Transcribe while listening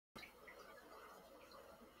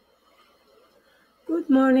Good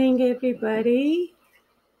morning, everybody.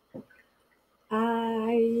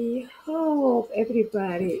 I hope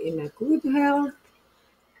everybody in a good health.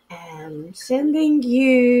 I'm sending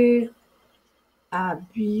you a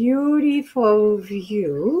beautiful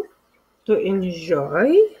view to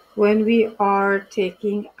enjoy when we are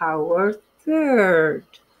taking our third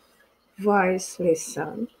voice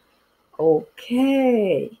lesson.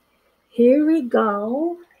 Okay, here we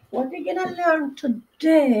go. What we're gonna learn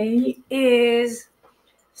today is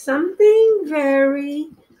something very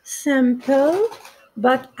simple,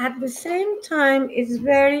 but at the same time, it's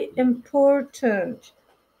very important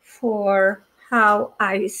for how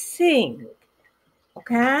I sing.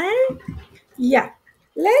 Okay? Yeah.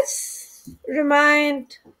 Let's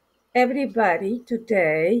remind everybody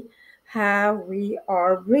today how we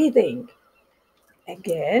are breathing.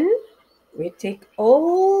 Again, we take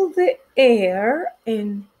all the air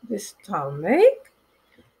in the stomach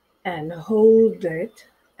and hold it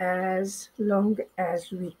as long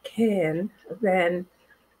as we can. Then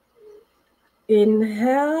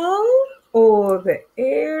inhale all the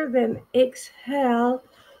air, then exhale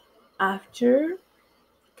after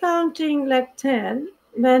counting like 10.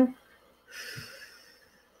 Then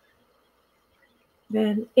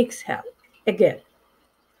exhale again.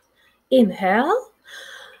 Inhale,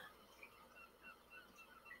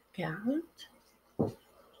 count,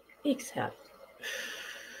 exhale.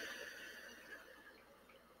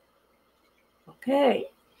 Okay.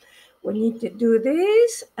 We need to do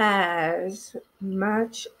this as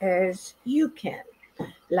much as you can,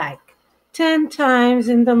 like 10 times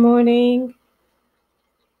in the morning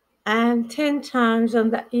and 10 times on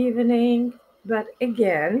the evening. But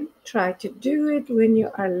again, try to do it when you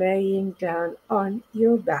are laying down on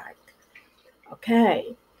your back.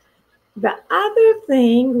 Okay. The other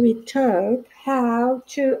thing we took how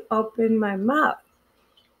to open my mouth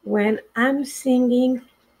when I'm singing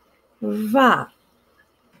va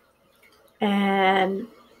and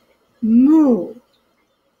mu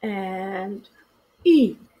and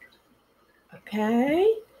e.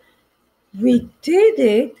 Okay? We did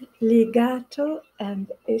it legato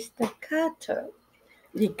and staccato.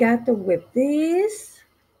 Legato with this,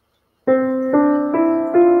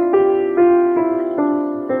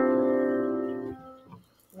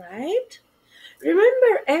 right?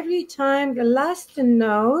 Remember, every time the last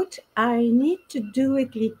note, I need to do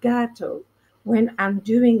it legato when I'm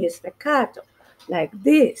doing a staccato, like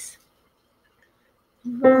this.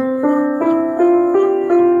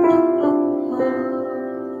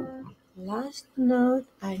 Last note,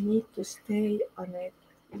 I need to stay on it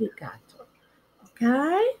legato.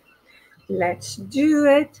 Okay? Let's do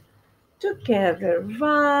it together.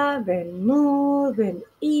 Va, then mu, then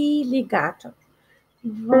e legato.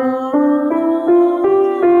 Va,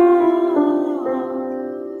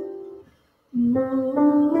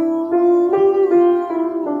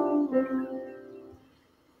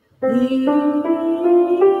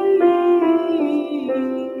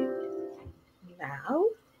 now,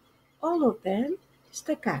 all of them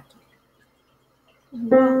staccato.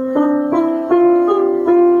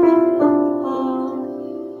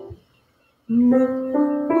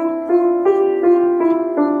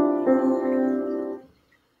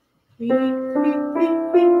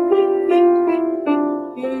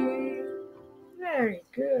 Very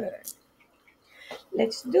good.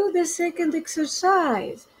 Let's do the second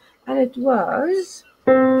exercise. And it was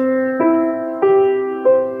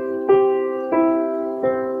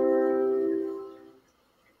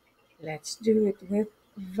let's do it with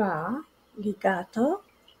va, legato,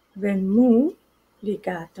 then mu,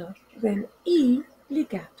 legato, then e,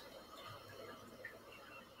 legato.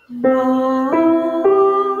 Good.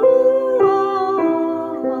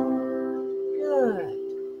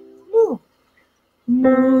 Mu.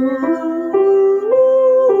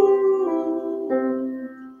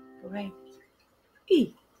 Great.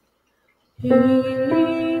 E.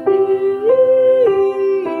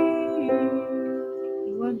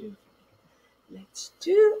 Wonderful. Let's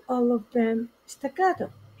do all of them staccato,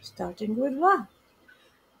 starting with va.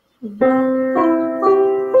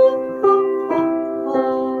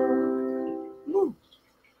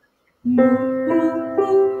 Mu.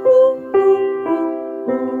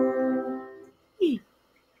 E.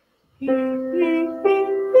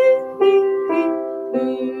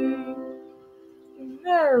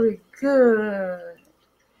 Very good.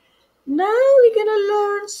 Now we're gonna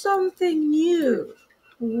learn something new.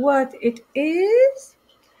 What it is?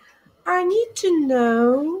 I need to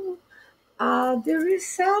know. There is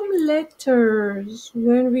some letters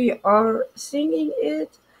when we are singing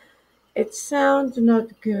it. It sounds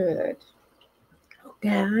not good.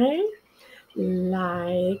 Okay,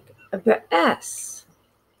 like the S.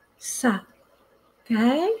 sa.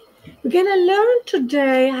 Okay? We're gonna learn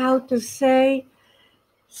today how to say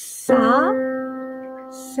sa,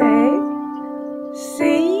 say,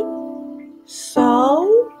 si,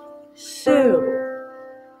 so, su.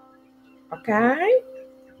 Okay?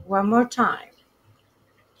 One more time.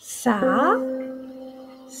 Sa,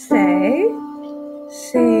 say,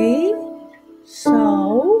 si,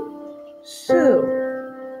 so, su.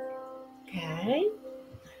 Okay?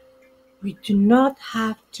 We do not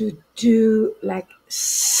have to do like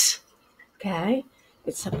s. Okay?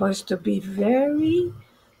 It's supposed to be very,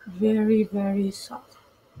 very, very soft.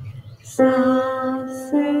 Sa,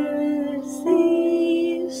 se,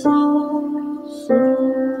 si, so,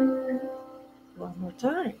 su. One more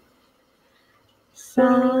time.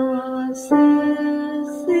 Sa, se,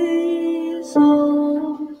 si,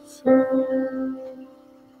 so, su.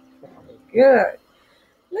 Very good.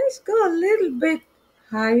 Let's go a little bit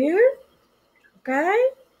higher. Okay?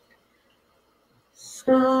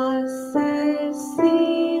 Sa, se,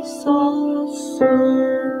 si, so, su.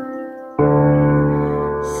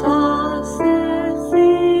 Sa, se, si,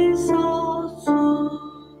 so, su.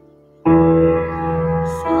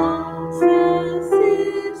 Sa, se, si,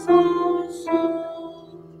 so, su.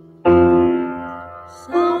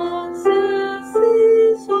 Sa, se, si,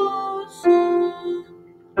 so, su.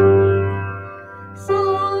 Sa,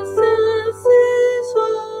 se, si, so,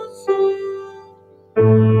 su.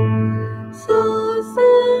 Sa, se,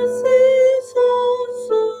 si, so,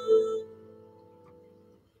 su.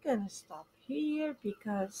 I'm gonna stop here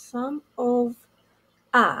because some of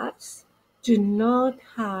us do not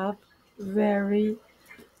have very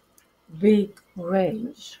big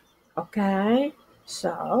range. Okay?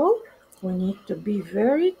 So we need to be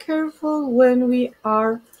very careful when we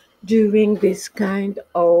are doing this kind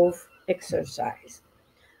of exercise.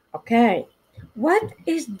 Okay. What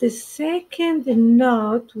is the second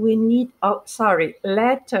note we need? Oh, sorry,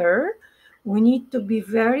 letter. We need to be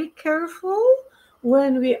very careful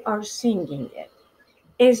when we are singing it.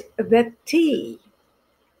 Is the T.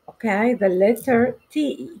 Okay, the letter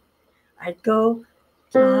T. I go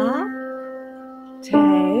ta,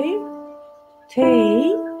 te,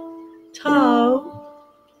 te, to,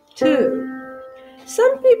 tu.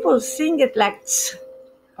 Some people sing it like ts,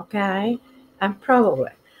 okay, and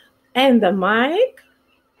probably. And the mic,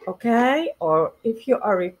 okay, or if you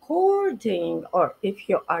are recording or if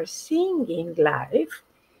you are singing live,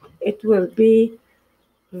 it will be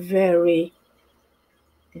very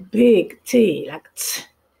big T, like ts,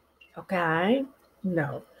 okay?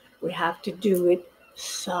 No, we have to do it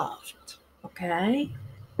soft, okay?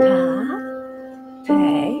 Ta,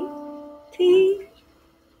 te, ti,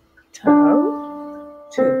 to,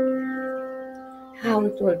 tu. How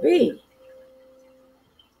it will be?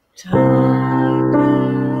 Ta, te,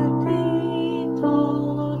 ti, to,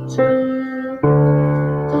 tu.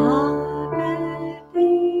 Ta, te, ti,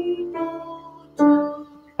 to, tu.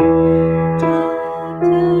 Ta,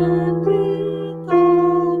 te,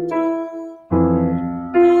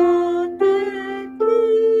 ti,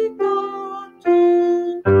 to, tu.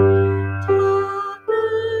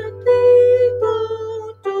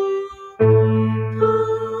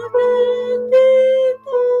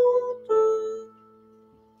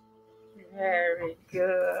 Very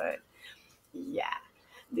good. Yeah,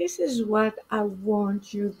 this is what I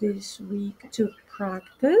want you this week to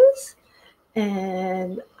practice,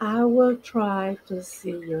 and I will try to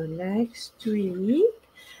see you next week.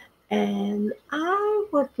 And I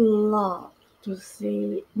would love to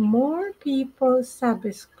see more people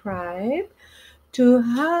subscribe to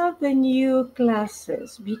have the new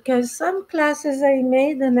classes because some classes I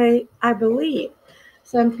made and I believe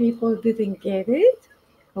some people didn't get it.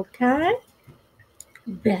 Okay?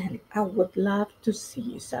 Then I would love to see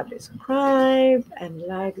you subscribe and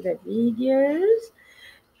like the videos.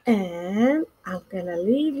 And I'm gonna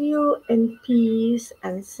leave you in peace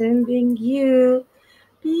and sending you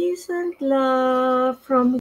peace and love from